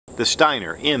the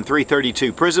Steiner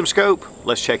M332 Prism Scope.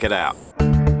 Let's check it out.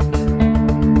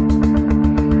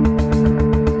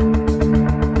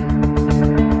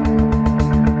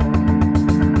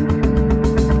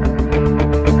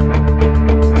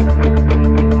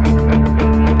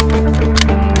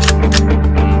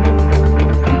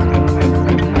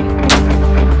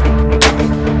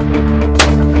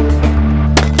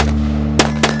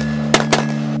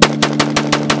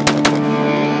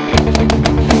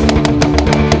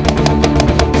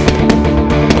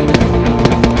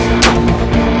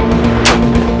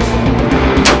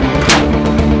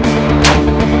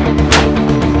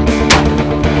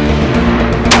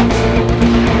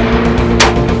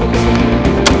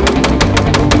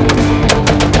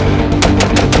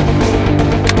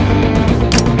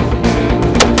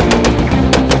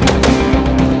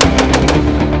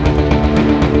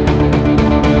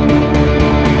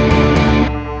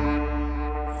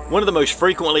 One of the most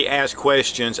frequently asked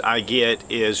questions I get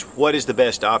is, what is the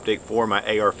best optic for my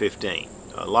AR-15?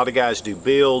 A lot of guys do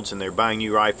builds and they're buying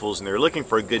new rifles and they're looking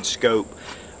for a good scope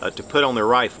to put on their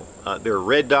rifle. There are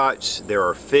red dots, there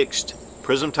are fixed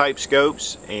prism type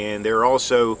scopes, and there are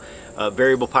also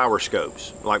variable power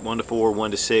scopes like 1 to 4,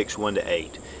 1 to 6, 1 to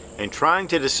 8. And trying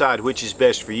to decide which is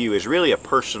best for you is really a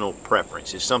personal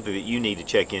preference. It's something that you need to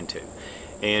check into.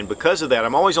 And because of that,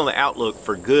 I'm always on the outlook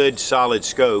for good, solid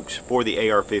scopes for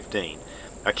the AR-15.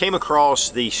 I came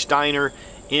across the Steiner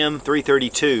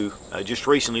M332 just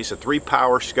recently. It's a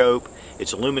 3-power scope.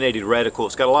 It's illuminated reticle.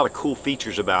 It's got a lot of cool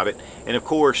features about it. And of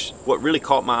course, what really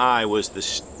caught my eye was the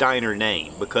Steiner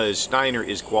name, because Steiner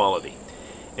is quality.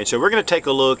 And so we're going to take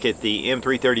a look at the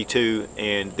M332,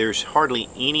 and there's hardly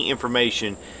any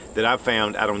information that I've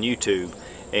found out on YouTube.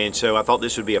 And so I thought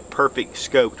this would be a perfect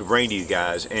scope to bring to you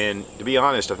guys, and to be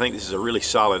honest, I think this is a really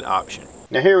solid option.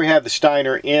 Now here we have the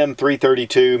Steiner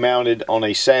M332 mounted on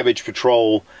a Savage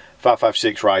Patrol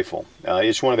 5.56 rifle.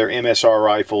 It's one of their MSR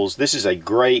rifles. This is a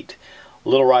great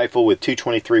little rifle with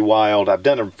 223 Wild. I've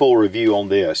done a full review on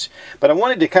this, but I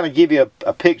wanted to kind of give you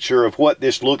a picture of what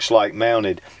this looks like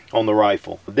mounted on the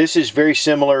rifle. This is very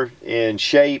similar in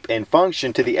shape and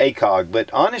function to the ACOG,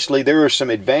 but honestly there are some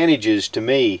advantages to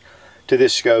me to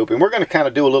this scope, and we're going to kind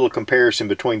of do a little comparison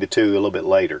between the two a little bit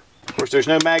later. Of course, there's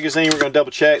no magazine. We're going to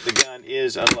double check the gun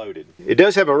is unloaded. It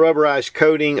does have a rubberized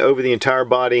coating over the entire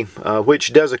body,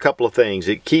 which does a couple of things.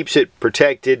 It keeps it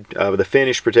protected, the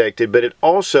finish protected, but it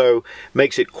also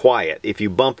makes it quiet. If you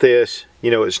bump this,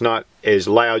 you know, it's not as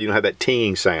loud. You don't have that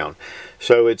tinging sound.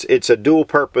 So it's a dual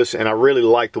purpose, and I really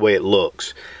like the way it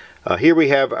looks. Here we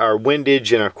have our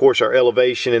windage and of course our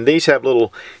elevation, and these have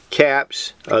little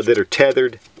caps that are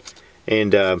tethered,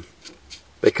 and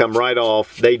they come right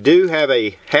off. They do have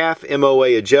a half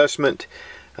MOA adjustment,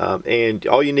 and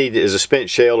all you need is a spent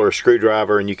shell or a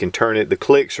screwdriver and you can turn it. The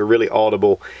clicks are really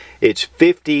audible. It's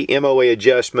 50 MOA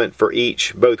adjustment for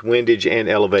each, both windage and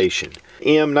elevation.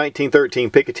 M1913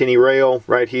 Picatinny rail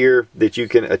right here that you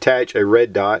can attach a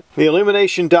red dot. The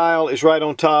illumination dial is right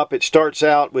on top. It starts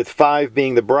out with 5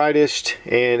 being the brightest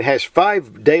and has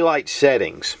 5 daylight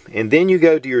settings, and then you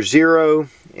go to your 0,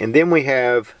 and then we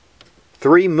have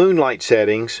 3 moonlight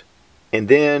settings, and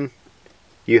then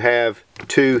you have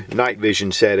 2 night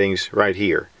vision settings right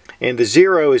here. And the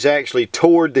 0 is actually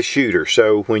toward the shooter,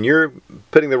 so when you're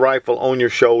putting the rifle on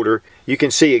your shoulder, you can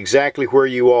see exactly where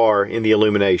you are in the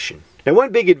illumination. Now,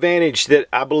 one big advantage that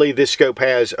I believe this scope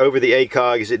has over the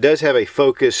ACOG is it does have a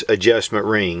focus adjustment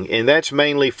ring, and that's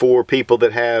mainly for people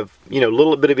that have, you know, a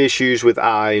little bit of issues with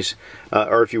eyes,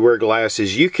 or if you wear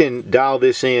glasses. You can dial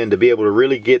this in to be able to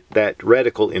really get that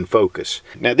reticle in focus.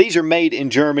 Now, these are made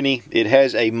in Germany. It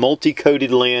has a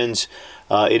multi-coated lens.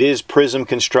 It is Prism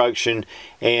construction,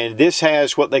 and this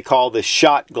has what they call the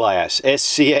shot glass,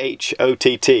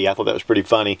 S-C-H-O-T-T. I thought that was pretty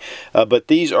funny. But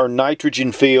these are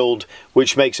nitrogen filled,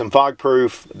 which makes them fog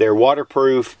proof. They're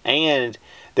waterproof, and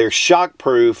they're shock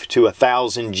proof to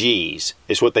 1,000 Gs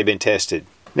is what they've been tested.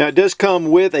 Now, it does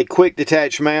come with a quick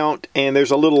detach mount, and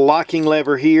there's a little locking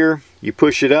lever here. You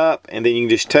push it up, and then you can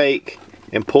just take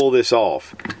and pull this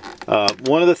off.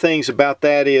 One of the things about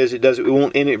that is it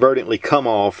won't inadvertently come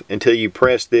off until you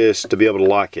press this to be able to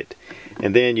lock it,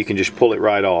 and then you can just pull it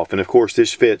right off. And of course,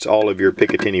 this fits all of your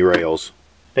Picatinny rails.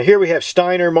 Now here we have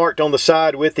Steiner marked on the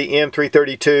side with the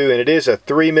M332, and it is a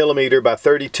 3mm by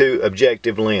 32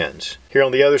 objective lens. Here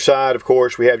on the other side, of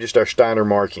course, we have just our Steiner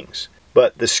markings.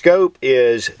 But the scope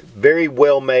is very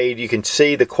well made. You can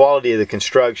see the quality of the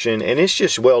construction, and it's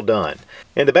just well done.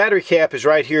 And the battery cap is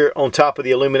right here on top of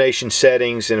the illumination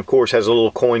settings, and of course has a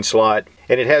little coin slot.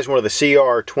 And it has one of the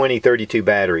CR2032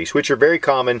 batteries, which are very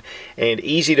common and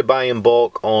easy to buy in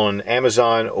bulk on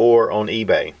Amazon or on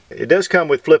eBay. It does come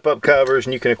with flip-up covers,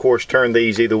 and you can of course turn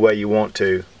these either way you want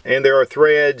to. And there are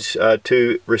threads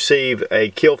to receive a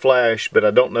kill flash, but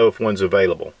I don't know if one's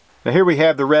available. Now here we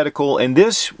have the reticle, and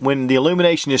this, when the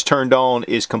illumination is turned on,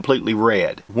 is completely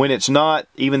red. When it's not,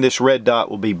 even this red dot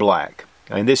will be black.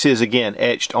 And this is again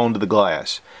etched onto the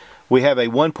glass. We have a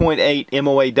 1.8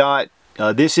 MOA dot.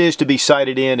 This is to be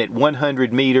sighted in at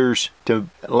 100 meters to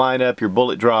line up your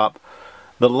bullet drop.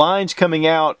 The lines coming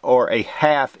out are a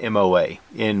half MOA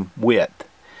in width.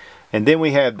 And then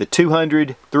we have the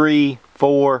 200, 3,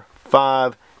 4,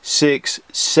 5, 6,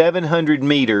 700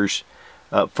 meters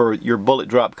for your bullet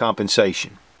drop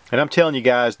compensation. And I'm telling you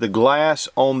guys, the glass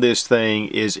on this thing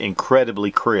is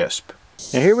incredibly crisp.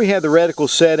 Now here we have the reticle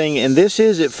setting, and this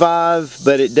is at 5,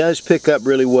 but it does pick up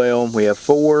really well. We have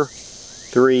 4,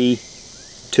 3,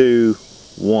 2,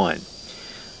 1.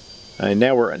 And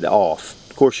now we're off.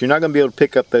 Of course, you're not going to be able to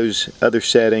pick up those other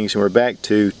settings, and we're back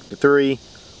to 3,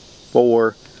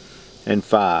 4, and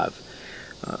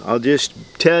 5. I'll just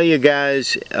tell you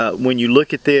guys, when you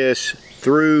look at this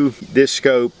through this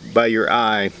scope by your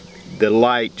eye, the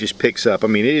light just picks up. I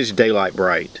mean, it is daylight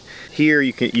bright. Here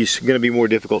it's going to be more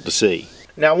difficult to see.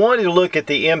 Now I wanted to look at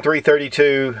the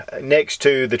M332 next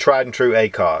to the tried and true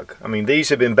ACOG. I mean, these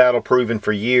have been battle proven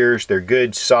for years. They're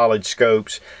good solid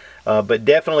scopes, but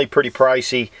definitely pretty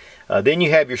pricey. Then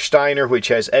you have your Steiner, which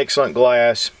has excellent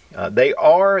glass. They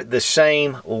are the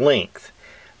same length.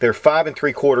 They're 5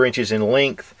 3/4 inches in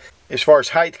length. As far as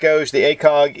height goes, the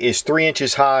ACOG is 3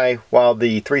 inches high, while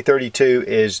the 332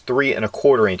 is 3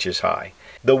 1/4 inches high.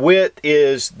 The width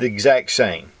is the exact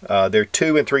same. They're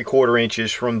 2 3/4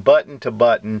 inches from button to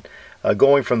button,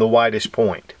 going from the widest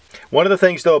point. One of the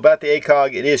things though about the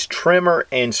ACOG, it is trimmer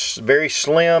and very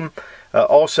slim.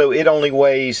 Also, it only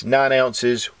weighs 9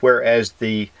 ounces, whereas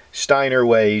the Steiner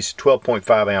weighs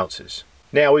 12.5 ounces.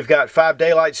 Now we've got 5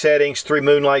 daylight settings, 3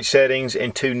 moonlight settings,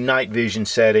 and 2 night vision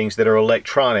settings that are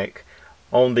electronic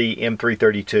on the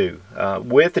M332.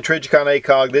 With the Trijicon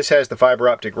ACOG, this has the fiber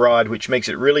optic rod, which makes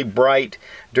it really bright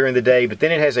during the day, but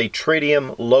then it has a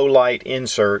tritium low light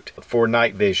insert for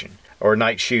night vision or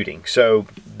night shooting. So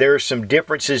there's some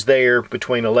differences there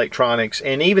between electronics,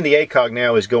 and even the ACOG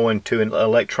now is going to an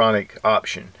electronic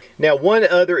option. Now, one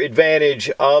other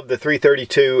advantage of the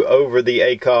 332 over the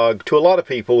ACOG to a lot of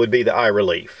people would be the eye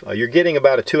relief. You're getting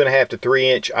about a 2.5 to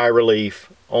 3 inch eye relief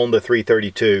on the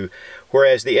 332,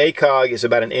 whereas the ACOG is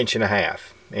about 1.5 inches.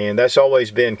 And that's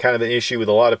always been kind of an issue with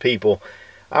a lot of people.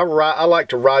 I like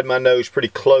to ride my nose pretty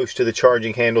close to the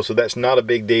charging handle, so that's not a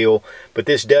big deal, but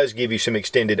this does give you some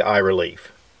extended eye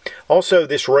relief. Also,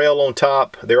 this rail on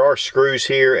top, there are screws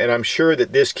here, and I'm sure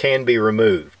that this can be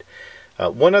removed.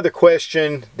 One other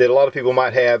question that a lot of people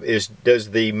might have is,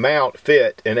 does the mount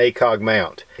fit an ACOG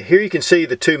mount? Here you can see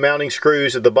the 2 mounting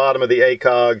screws at the bottom of the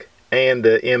ACOG and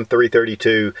the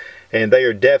M332, and they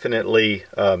are definitely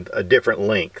a different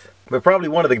length. But probably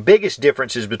one of the biggest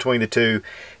differences between the two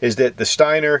is that the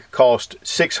Steiner cost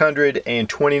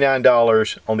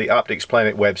 $629 on the Optics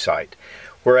Planet website,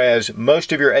 whereas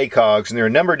most of your ACOGs, and there are a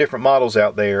number of different models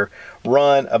out there,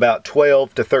 run about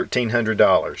 $1,200 to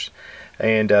 $1,300.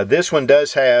 And this one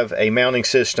does have a mounting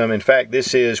system. In fact,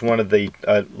 this is one of the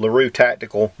LaRue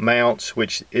Tactical mounts,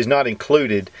 which is not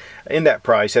included in that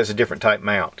price, has a different type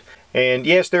mount. And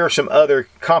yes, there are some other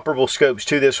comparable scopes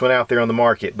to this one out there on the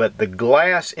market, but the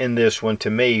glass in this one, to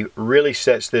me, really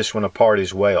sets this one apart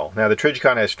as well. Now, the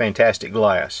Trijicon has fantastic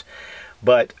glass,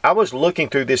 but I was looking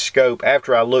through this scope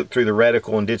after I looked through the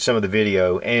reticle and did some of the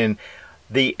video, and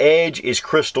the edge is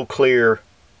crystal clear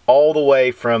all the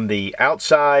way from the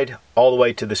outside all the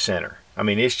way to the center. I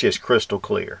mean, it's just crystal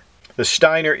clear. The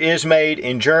Steiner is made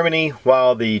in Germany,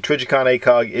 while the Trijicon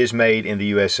ACOG is made in the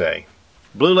USA.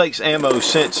 Blue Lakes Ammo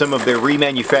sent some of their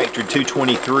remanufactured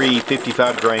 223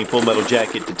 55 grain full metal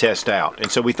jacket to test out,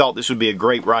 and so we thought this would be a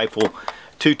great rifle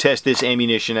to test this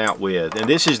ammunition out with. And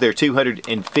this is their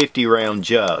 250 round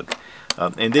jug,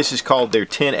 and this is called their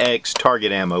 10X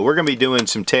target ammo. We're going to be doing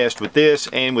some tests with this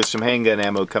and with some handgun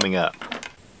ammo coming up.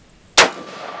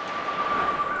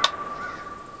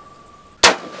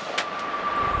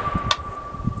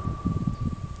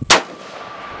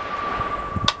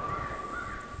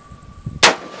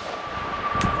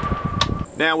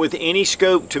 Now, with any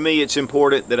scope, to me it's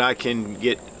important that I can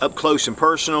get up close and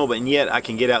personal, but yet I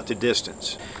can get out to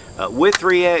distance. With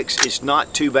 3X, it's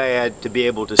not too bad to be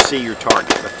able to see your target.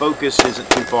 The focus isn't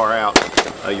too far out.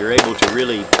 You're able to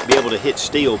really be able to hit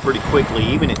steel pretty quickly,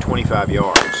 even at 25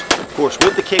 yards. Of course,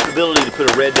 with the capability to put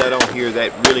a red dot on here,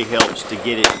 that really helps to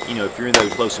get it, you know, if you're in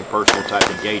those close and personal type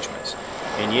engagements.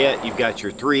 And yet, you've got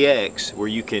your 3X where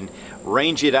you can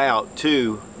range it out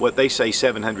to what they say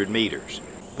 700 meters.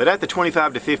 But at the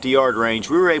 25 to 50 yard range,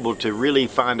 we were able to really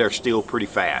find our steel pretty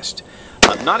fast.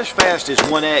 Not as fast as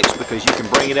 1X because you can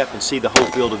bring it up and see the whole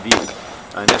field of view.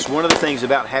 And that's one of the things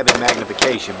about having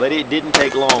magnification, but it didn't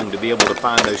take long to be able to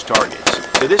find those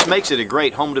targets. So this makes it a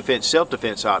great home defense,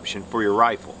 self-defense option for your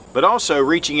rifle. But also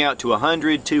reaching out to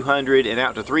 100, 200, and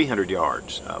out to 300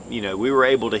 yards. You know, we were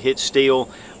able to hit steel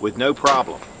with no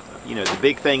problem. You know, the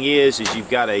big thing is you've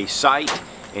got a sight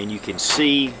and you can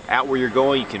see out where you're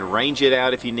going. You can range it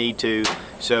out if you need to.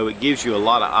 So it gives you a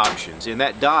lot of options. And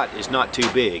that dot is not too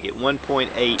big. At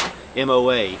 1.8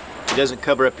 MOA, it doesn't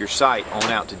cover up your sight on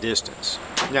out to distance.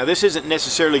 Now this isn't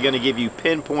necessarily going to give you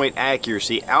pinpoint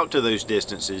accuracy out to those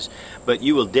distances, but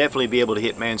you will definitely be able to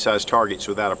hit man-sized targets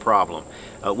without a problem.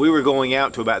 We were going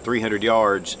out to about 300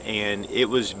 yards and it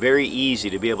was very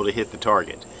easy to be able to hit the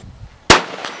target.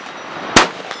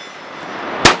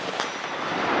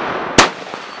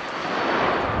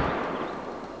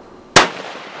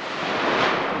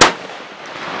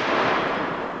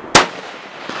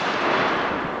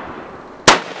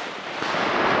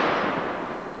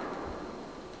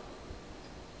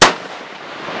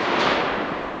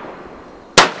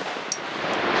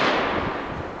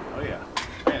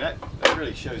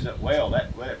 Really shows up well.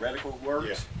 That reticle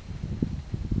works.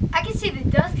 Yeah. I can see the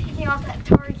dust kicking off that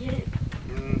target.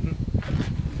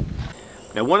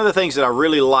 Now one of the things that I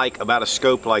really like about a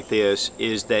scope like this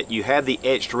is that you have the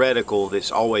etched reticle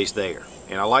that's always there.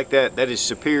 And I like that. That is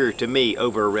superior to me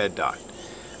over a red dot.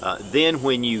 Then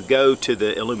when you go to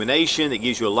the illumination, it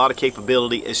gives you a lot of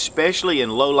capability, especially in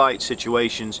low light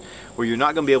situations where you're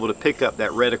not going to be able to pick up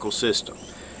that reticle system.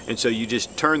 And so you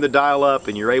just turn the dial up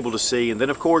and you're able to see. And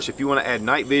then of course if you want to add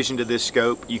night vision to this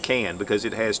scope, you can, because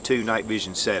it has 2 night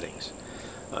vision settings.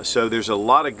 So there's a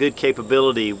lot of good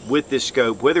capability with this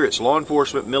scope, whether it's law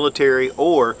enforcement, military,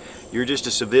 or you're just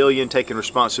a civilian taking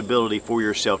responsibility for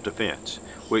your self-defense,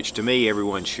 which to me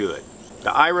everyone should.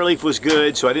 The eye relief was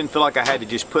good, so I didn't feel like I had to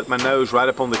just put my nose right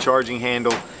up on the charging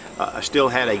handle. I still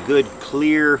had a good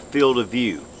clear field of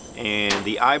view. And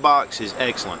the eye box is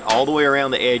excellent. All the way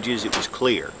around the edges it was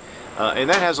clear. And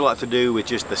that has a lot to do with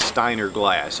just the Steiner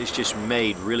glass. It's just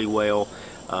made really well.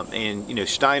 And you know,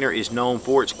 Steiner is known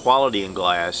for its quality in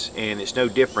glass, and it's no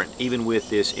different even with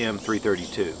this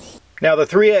M332. Now the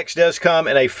 3X does come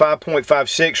in a 5.56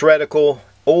 reticle,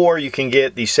 or you can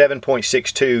get the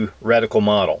 7.62 reticle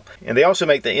model. And they also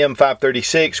make the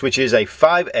M536, which is a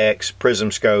 5X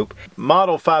Prism Scope.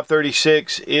 Model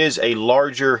 536 is a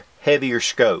larger, heavier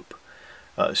scope.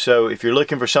 So if you're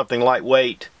looking for something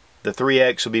lightweight, the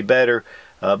 3X will be better.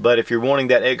 But if you're wanting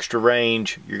that extra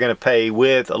range, you're going to pay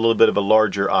with a little bit of a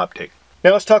larger optic.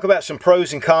 Now let's talk about some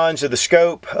pros and cons of the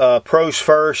scope. Pros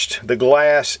first, the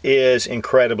glass is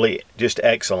incredibly just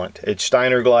excellent. It's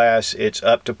Steiner glass, it's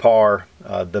up to par.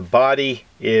 The body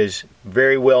is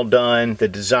very well done, the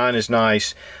design is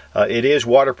nice. It is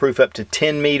waterproof up to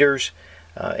 10 meters.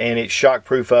 And it's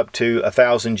shockproof up to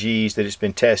 1,000 Gs that it's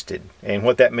been tested. And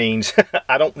what that means,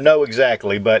 I don't know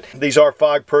exactly, but these are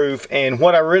fog proof. And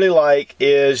what I really like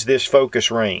is this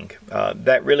focus ring.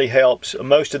 That really helps.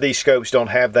 Most of these scopes don't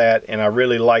have that, and I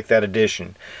really like that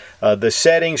addition. The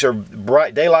settings are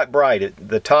bright, daylight bright at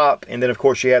the top, and then of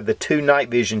course you have the 2 night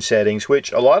vision settings,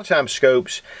 which a lot of times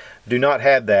scopes do not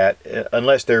have that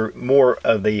unless they're more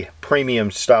of the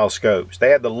premium style scopes. They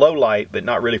have the low light, but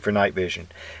not really for night vision.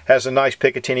 Has a nice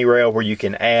Picatinny rail where you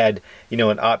can add, you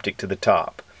know, an optic to the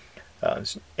top.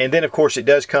 And then of course it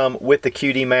does come with the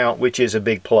QD mount, which is a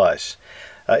big plus.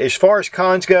 As far as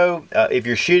cons go, if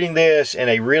you're shooting this in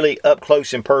a really up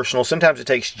close and personal, sometimes it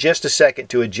takes just a second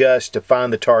to adjust to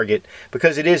find the target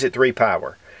because it is at 3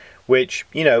 power. Which,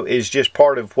 you know, is just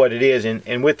part of what it is.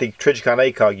 And with the Trijicon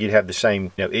ACOG, you'd have the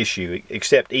same, you know, issue,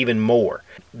 except even more.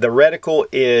 The reticle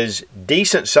is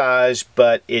decent size,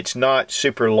 but it's not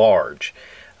super large.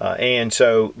 And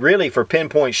so really for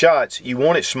pinpoint shots, you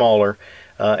want it smaller.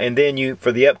 And then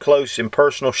for the up close and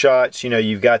personal shots, you know,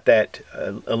 you've got that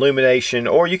illumination,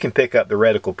 or you can pick up the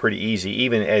reticle pretty easy,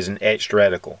 even as an etched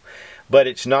reticle. But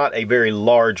it's not a very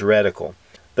large reticle.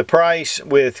 The price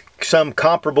with some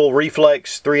comparable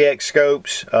reflex 3X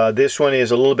scopes, this one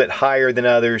is a little bit higher than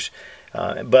others,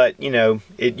 but you know,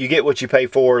 you get what you pay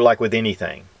for, like with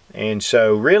anything. And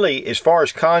so really, as far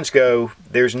as cons go,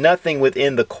 there's nothing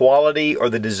within the quality or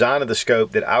the design of the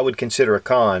scope that I would consider a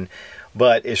con.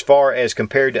 But as far as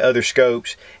compared to other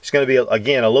scopes, it's going to be,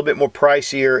 again, a little bit more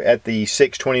pricier at the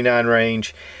 $629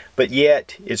 range, but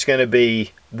yet it's going to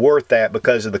be worth that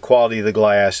because of the quality of the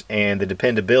glass and the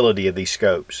dependability of these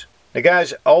scopes. Now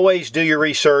guys, always do your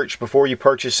research before you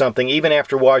purchase something, even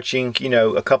after watching,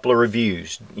 a couple of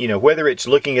reviews. Whether it's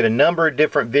looking at a number of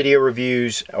different video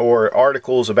reviews or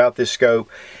articles about this scope,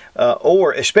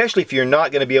 or especially if you're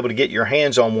not going to be able to get your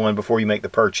hands on one before you make the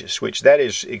purchase, which that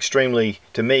is extremely,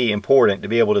 to me, important to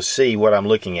be able to see what I'm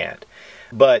looking at.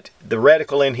 But the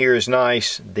reticle in here is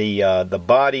nice. The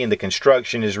body and the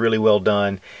construction is really well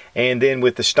done. And then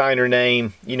with the Steiner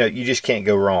name, you just can't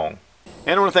go wrong.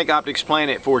 And I want to thank Optics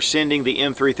Planet for sending the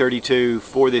M332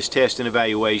 for this test and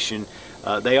evaluation.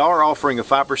 They are offering a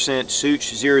 5%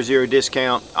 Such00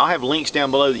 discount. I'll have links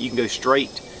down below that you can go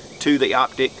straight to the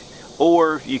optic,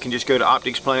 or you can just go to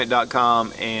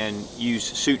opticsplanet.com and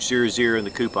use Such00 in the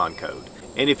coupon code.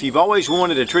 And if you've always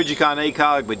wanted a Trijicon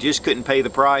ACOG but just couldn't pay the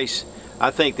price,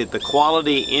 I think that the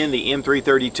quality in the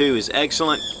M332 is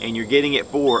excellent, and you're getting it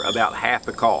for about half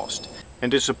the cost.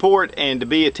 And to support and to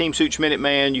be a Team Such Minute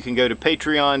Man, you can go to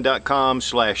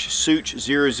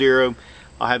patreon.com/Such00.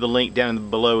 I'll have the link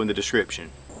down below in the description.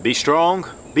 Be strong,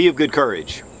 be of good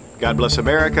courage. God bless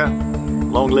America.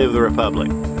 Long live the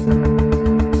Republic.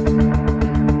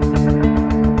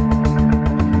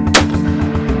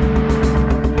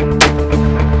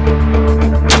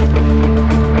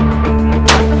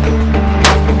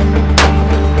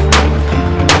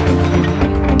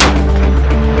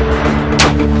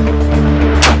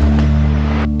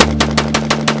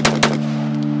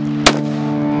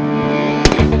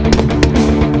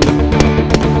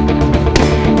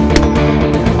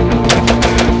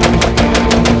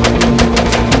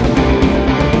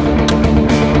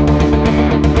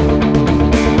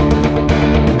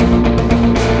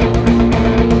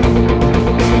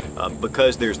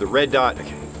 Because there's the red dot.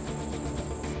 Okay.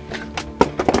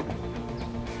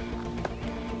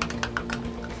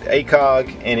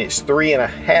 ACOG, and it's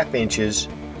 3.5 inches.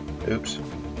 Oops.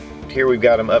 Here we've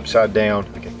got them upside down.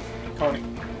 Okay. Tony,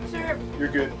 Sir. you're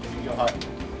good. You can go hot.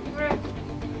 Right.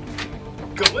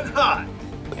 Going hot.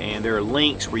 And there are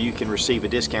links where you can receive a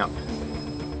discount.